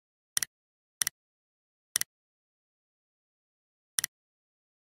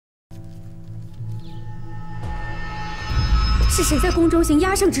是谁在宫中行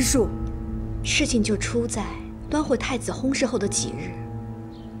压胜之术？事情就出在端惠太子薨逝后的几日，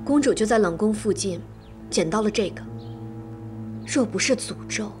公主就在冷宫附近捡到了这个。若不是诅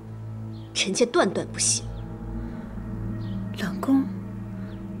咒，臣妾断断不信。冷宫，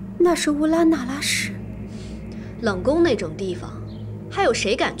那是乌拉那拉氏。冷宫那种地方，还有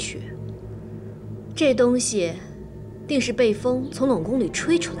谁敢去？这东西定是被风从冷宫里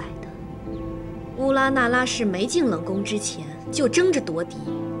吹出来的。乌拉那拉氏没进冷宫之前就争着夺嫡，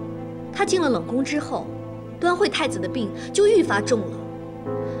她进了冷宫之后，端惠太子的病就愈发重了。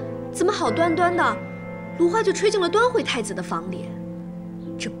怎么好端端的，芦花就吹进了端惠太子的房里？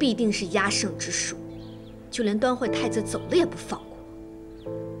这必定是压胜之术，就连端惠太子走了也不放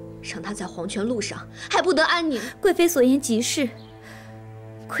过，让他在黄泉路上还不得安宁。贵妃所言极是，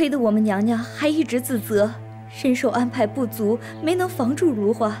亏得我们娘娘还一直自责，人手安排不足，没能防住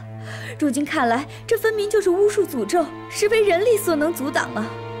芦花。如今看来，这分明就是巫术诅咒，实非人力所能阻挡啊！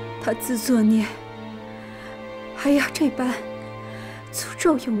他自作孽，还要这般诅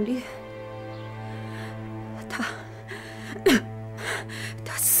咒永烈，他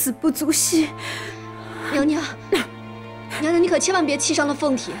死不足惜。娘娘，娘娘，你可千万别气伤了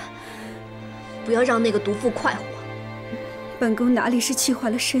凤体，不要让那个毒妇快活。本宫哪里是气坏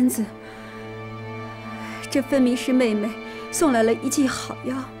了身子？这分明是妹妹送来了一剂好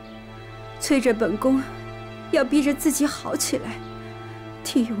药，催着本宫要逼着自己好起来，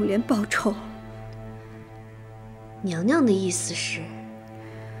替永莲报仇。娘娘的意思是，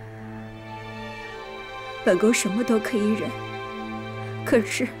本宫什么都可以忍，可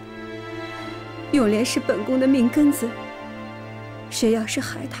是永莲是本宫的命根子，谁要是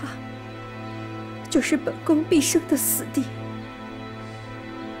害她，就是本宫毕生的死地。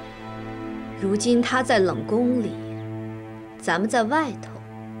如今她在冷宫里，咱们在外头，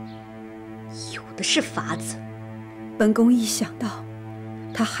有的是法子。本宫一想到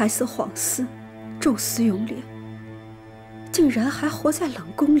她害死皇嗣，重死永莲，竟然还活在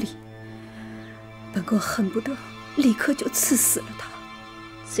冷宫里，本宫恨不得立刻就赐死了她。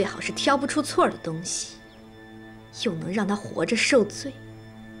最好是挑不出错的东西，又能让她活着受罪，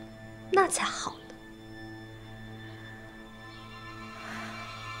那才好呢。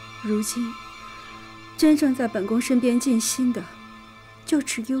如今真正在本宫身边尽心的，就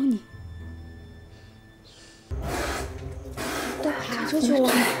只有你。都爬出去了。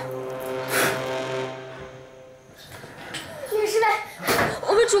女侍卫，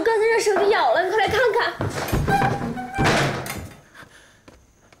我们主刚才让蛇给咬了，你快来看看。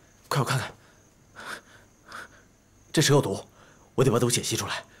快我看看，这蛇有毒，我得把毒血吸出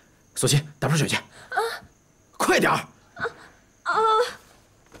来。索性打盆水去。啊！快点儿！啊！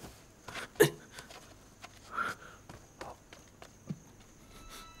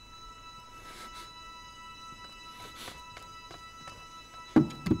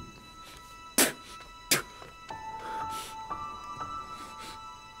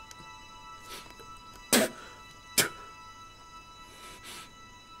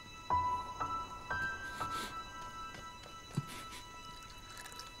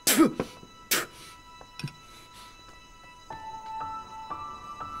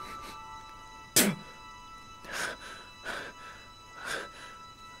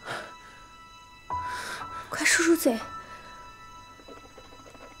快漱漱嘴，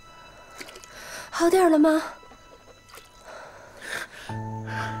好点了吗？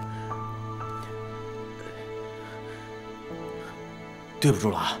对不住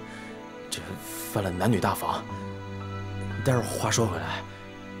了啊，这犯了男女大防。但是话说回来，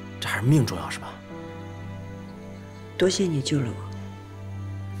这还是命重要是吧？多谢你救了我。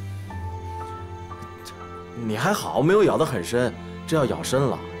你还好，没有咬得很深。这要咬深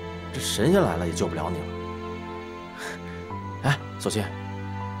了，这神仙来了也救不了你了。哎，索性，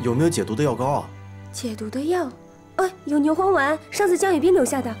有没有解毒的药膏啊？解毒的药？有牛黄丸，上次江雨冰留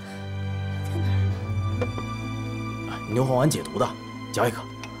下的。在哪儿？牛黄丸解毒的，嚼一颗。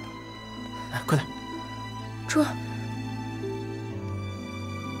哎，快点。主。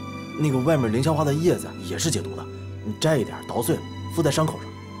那个外面凌香花的叶子也是解毒的，你摘一点，捣碎了，敷在伤口上。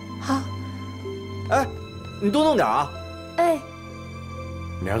好。哎，你多弄点啊。哎。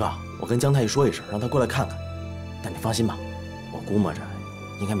明儿个我跟姜太医说一声，让他过来看看。但你放心吧，我估摸着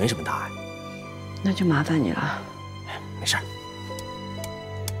应该没什么大碍。那就麻烦你了。哎，没事儿。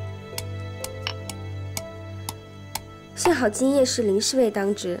幸好今夜是林侍卫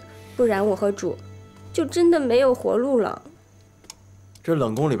当值，不然我和主就真的没有活路了。这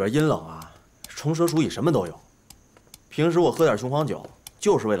冷宫里边阴冷啊，虫蛇鼠蚁什么都有。平时我喝点雄黄酒，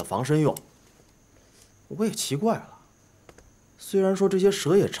就是为了防身用。我也奇怪了，虽然说这些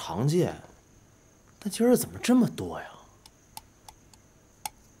蛇也常见，但今儿怎么这么多呀？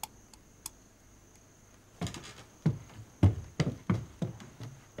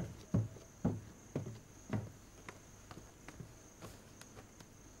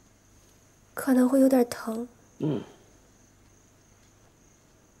可能会有点疼。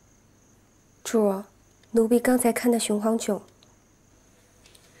主，奴婢刚才看的雄黄酒，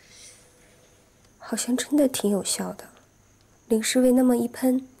好像真的挺有效的。林侍卫那么一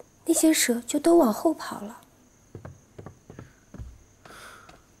喷，那些蛇就都往后跑了。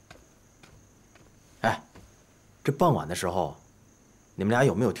哎，这傍晚的时候，你们俩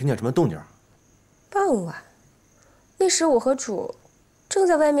有没有听见什么动静？傍晚，那时我和主正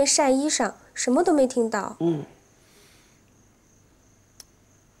在外面晒衣裳，什么都没听到。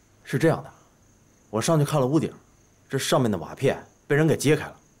是这样的，我上去看了屋顶，这上面的瓦片被人给揭开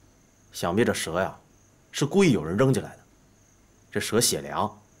了，想必这蛇呀，是故意有人扔进来的。这蛇血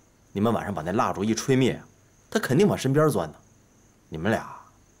凉，你们晚上把那蜡烛一吹灭，它肯定往身边钻的。你们俩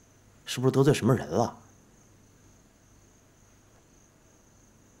是不是得罪什么人了？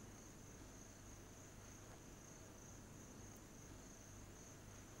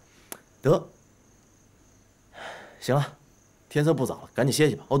得，行了，天色不早了，赶紧歇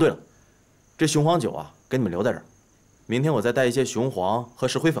息吧。哦，对了，这雄黄酒啊，给你们留在这儿，明天我再带一些雄黄和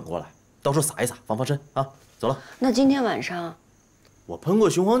石灰粉过来，到时候撒一撒，防防身啊。走了。那今天晚上，我喷过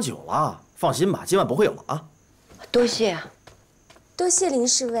雄黄酒了，放心吧，今晚不会有了啊。多谢啊，多谢林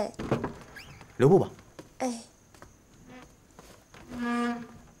侍卫。留步吧。哎。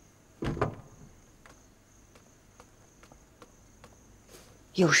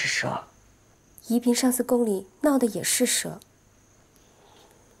又是蛇。宜嫔上次宫里闹的也是蛇。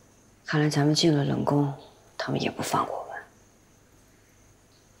看来咱们进了冷宫，他们也不放过我们。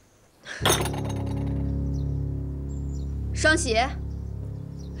双喜，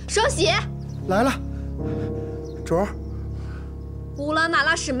双喜，来了，主儿。乌拉那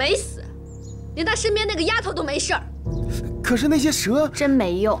拉是没死，连他身边那个丫头都没事儿。可是那些蛇真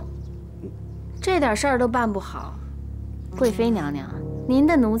没用，这点事儿都办不好。贵妃娘娘，您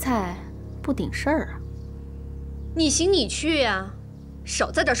的奴才不顶事儿啊。你行你去呀，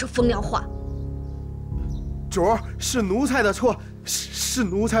少在这说风凉话。主儿，是奴才的错，是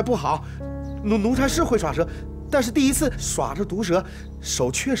奴才不好，奴才是会耍蛇，但是第一次耍着毒蛇，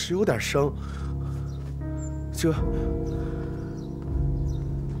手确实有点生。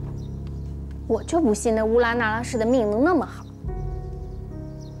我就不信那乌拉那拉氏的命能那么好。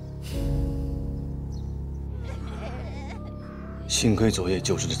幸亏昨夜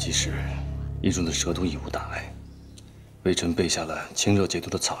救治的及时，医中的蛇毒已无大碍。微臣备下了清热解毒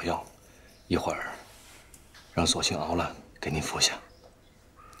的草药，一会儿让索性熬了给您服下。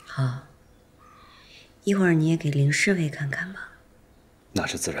好，一会儿你也给林侍卫看看吧。那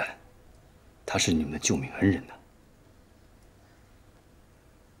是自然，他是你们的救命恩人呢。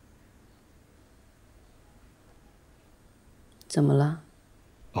怎么了？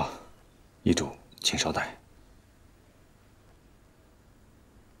哦，医主，请稍待。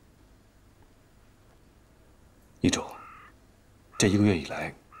医主，这1个月以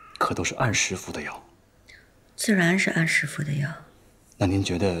来，可都是按时服的药。自然是按时服的药。那您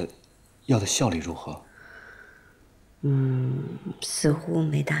觉得药的效力如何？似乎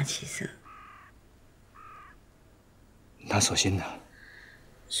没大起色。那索性呢？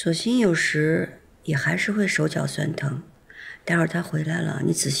索性有时也还是会手脚酸疼。待会儿他回来了，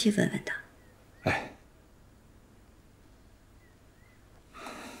你仔细问问他。哎，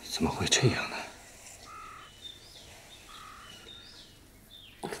怎么会这样呢？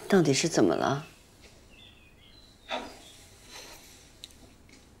到底是怎么了？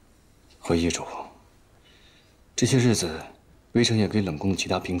回医主，这些日子，微臣也给冷宫的其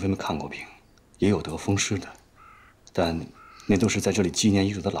他嫔妃们看过病，也有得风湿的，但那都是在这里纪念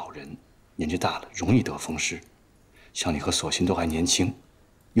医主的老人，年纪大了容易得风湿。像你和索性都还年轻，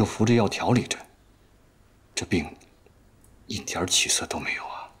又服着药调理着，这病一点起色都没有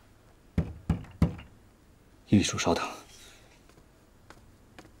啊！医主稍等。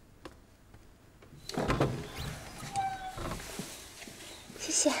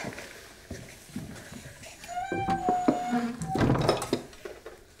谢谢。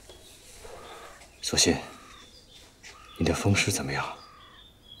索性，你的风湿怎么样？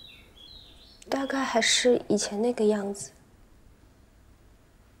大概还是以前那个样子。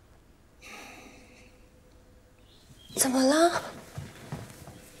怎么了？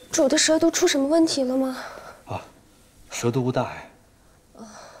主的蛇毒出什么问题了吗？啊，蛇毒无大碍。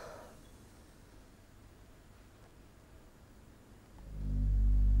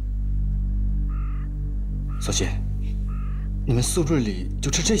索性，你们宿醉里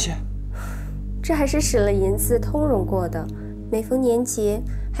就吃这些？这还是使了银子通融过的。每逢年节，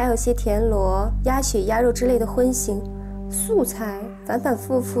还有些田螺、鸭血、鸭肉之类的荤腥，素菜反反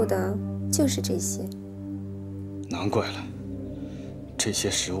复复的，就是这些。难怪了，这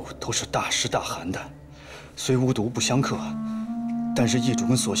些食物都是大湿大寒的，虽无毒不相克，但是易主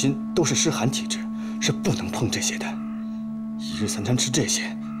跟锁心都是湿寒体质，是不能碰这些的。一日三餐吃这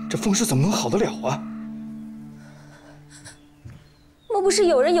些，这风湿怎么能好得了啊？莫不是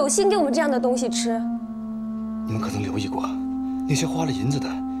有人有心给我们这样的东西吃？你们可曾留意过，那些花了银子的，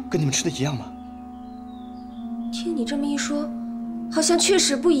跟你们吃的一样吗？听你这么一说，好像确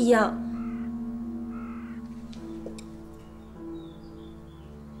实不一样。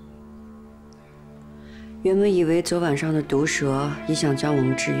原本以为昨晚上的毒蛇也想将我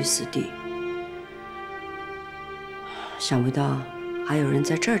们置于死地，想不到还有人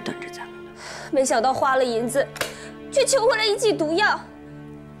在这儿等着咱们。没想到花了银子，却求回来一剂毒药。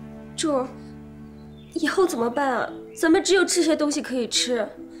柱儿，以后怎么办啊？咱们只有这些东西可以吃。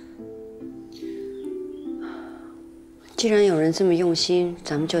既然有人这么用心，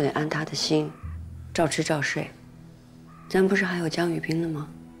咱们就得安他的心，照吃照睡。咱不是还有江雨冰的吗？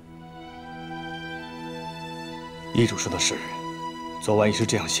易主说的是，昨晚已是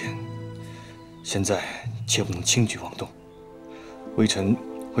这样险，现在切不能轻举妄动。微臣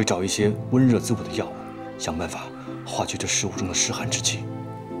会找一些温热滋补的药物，想办法化去这食物中的湿寒之气。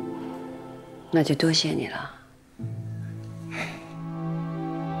那就多谢你了。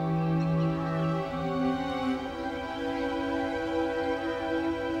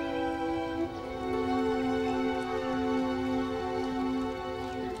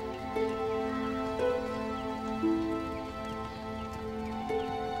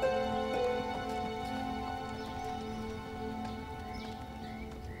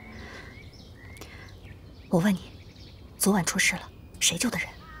我问你，昨晚出事了，谁救的人？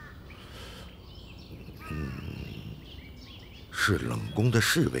是冷宫的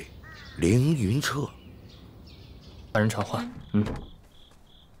侍卫，凌云彻。大人传话。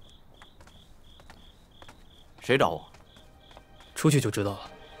谁找我？出去就知道了。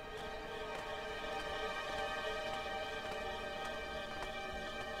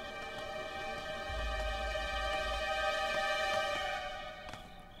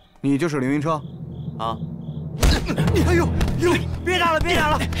你就是凌云彻？啊！哎呦，别打了，别打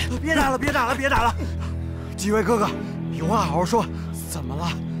了，别打了，别打了，别打了！几位哥哥，有话好好说，怎么了？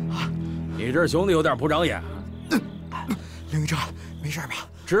啊！你这兄弟有点不长眼。凌云彻，没事吧？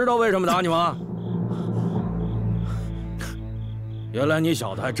知道为什么打你吗？原来你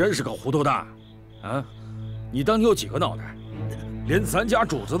小子还真是个糊涂蛋，啊！你当你有几个脑袋？连咱家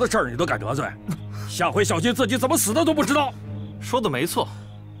主子的事儿你都敢得罪？下回小心自己怎么死的都不知道。说的没错，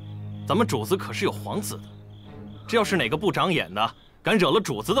咱们主子可是有皇子的，这要是哪个不长眼的敢惹了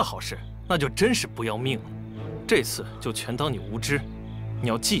主子的好事，那就真是不要命了。这次就全当你无知，你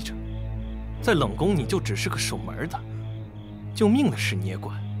要记着，在冷宫你就只是个守门的，救命的事你也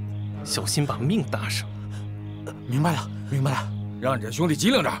管，小心把命搭上。明白了，明白了。让你这兄弟机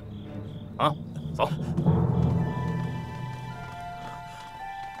灵着，啊，走。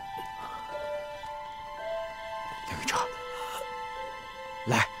凌云彻，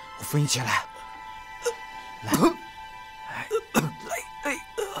来，我扶你起来。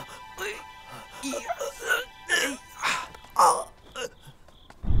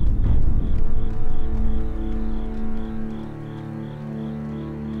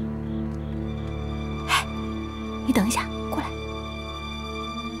来，你等一下，过来。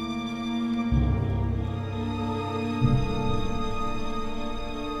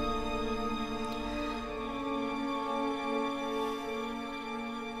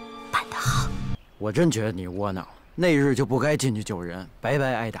办得好。我真觉得你窝囊，那日就不该进去救人，白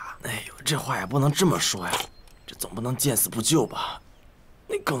白挨打。哎呦，这话也不能这么说呀，这总不能见死不救吧？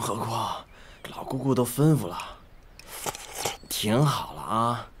那更何况老姑姑都吩咐了，挺好了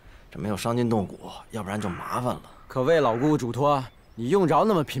啊，这没有伤筋动骨，要不然就麻烦了。可为老姑姑嘱托，你用着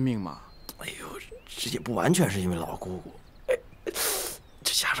那么拼命吗？哎呦，这也不完全是因为老姑姑，哎，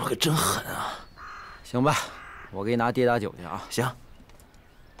这下手可真狠啊！行吧，我给你拿跌打酒去啊。行。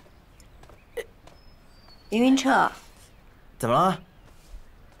凌云彻，怎么了？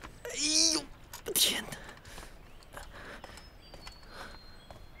哎呦，天哪！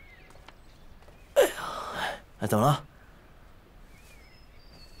哎呀，哎，怎么了？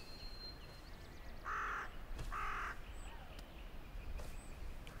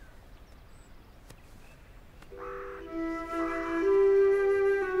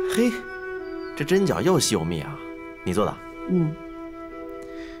嘿，这针脚又细又密啊！你做的？嗯。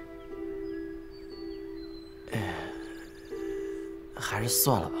还是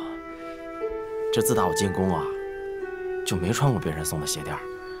算了吧。这自打我进宫啊，就没穿过别人送的鞋垫。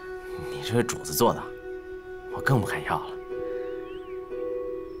你这个主子做的，我更不敢要了。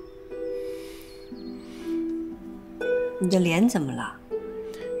你的脸怎么了？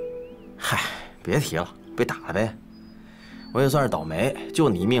别提了，被打了呗。我也算是倒霉，救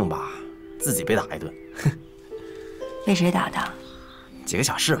你一命吧，自己被打一顿。被谁打的？几个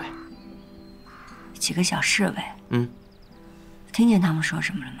小侍卫。几个小侍卫？嗯。听见他们说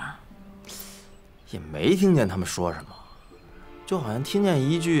什么了吗？也没听见他们说什么，就好像听见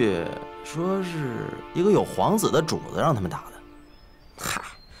一句，说是一个有皇子的主子让他们打的。嗨，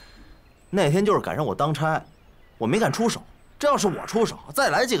那天就是赶上我当差，我没敢出手。这要是我出手，再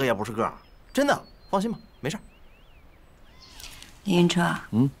来几个也不是个儿。真的，放心吧，没事。李云车，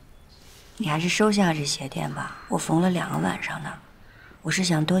你还是收下这鞋垫吧，我缝了2个晚上呢。我是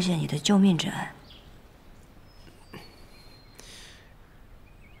想多谢你的救命之恩。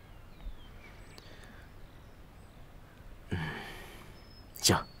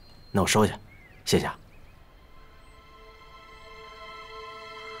行，那我收下，谢谢啊。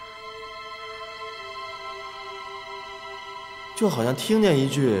就好像听见一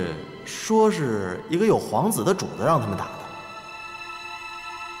句，说是一个有皇子的主子让他们打的。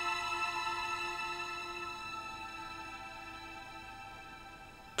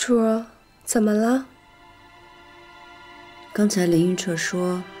主儿，怎么了？刚才林云彻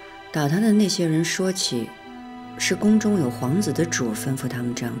说，打他的那些人说起，是宫中有皇子的主吩咐他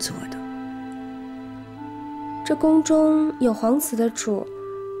们这样做的。这宫中有皇子的主，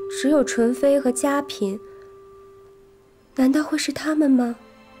只有纯妃和嘉嫔。难道会是他们吗？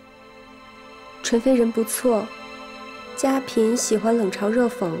纯妃人不错，嘉嫔喜欢冷嘲热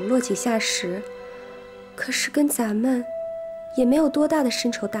讽、落井下石，可是跟咱们也没有多大的深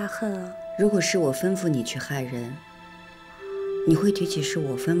仇大恨啊。如果是我吩咐你去害人，你会提起是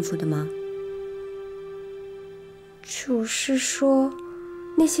我吩咐的吗？主是说，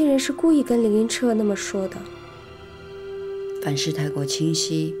那些人是故意跟凌云彻那么说的。凡事太过清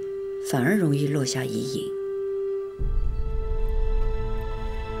晰，反而容易落下疑影。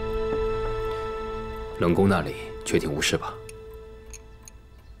冷宫那里确定无事吧？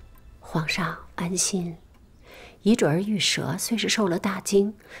皇上安心，遗主儿玉蛇虽是受了大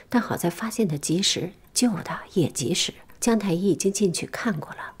惊，但好在发现的及时，救的也及时。姜太医已经进去看过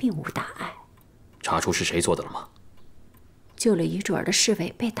了，并无大碍。查出是谁做的了吗？救了遗主儿的侍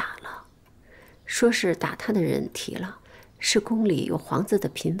卫被打了，说是打他的人提了，是宫里有皇子的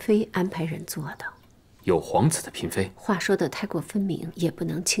嫔妃安排人做的。有皇子的嫔妃？话说得太过分明，也不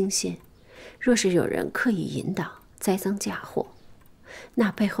能轻信。若是有人刻意引导、栽赃嫁祸，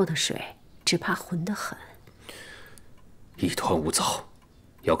那背后的水只怕浑得很。一团污糟，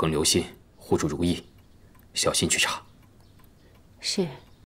要更留心护住如意，小心去查。是。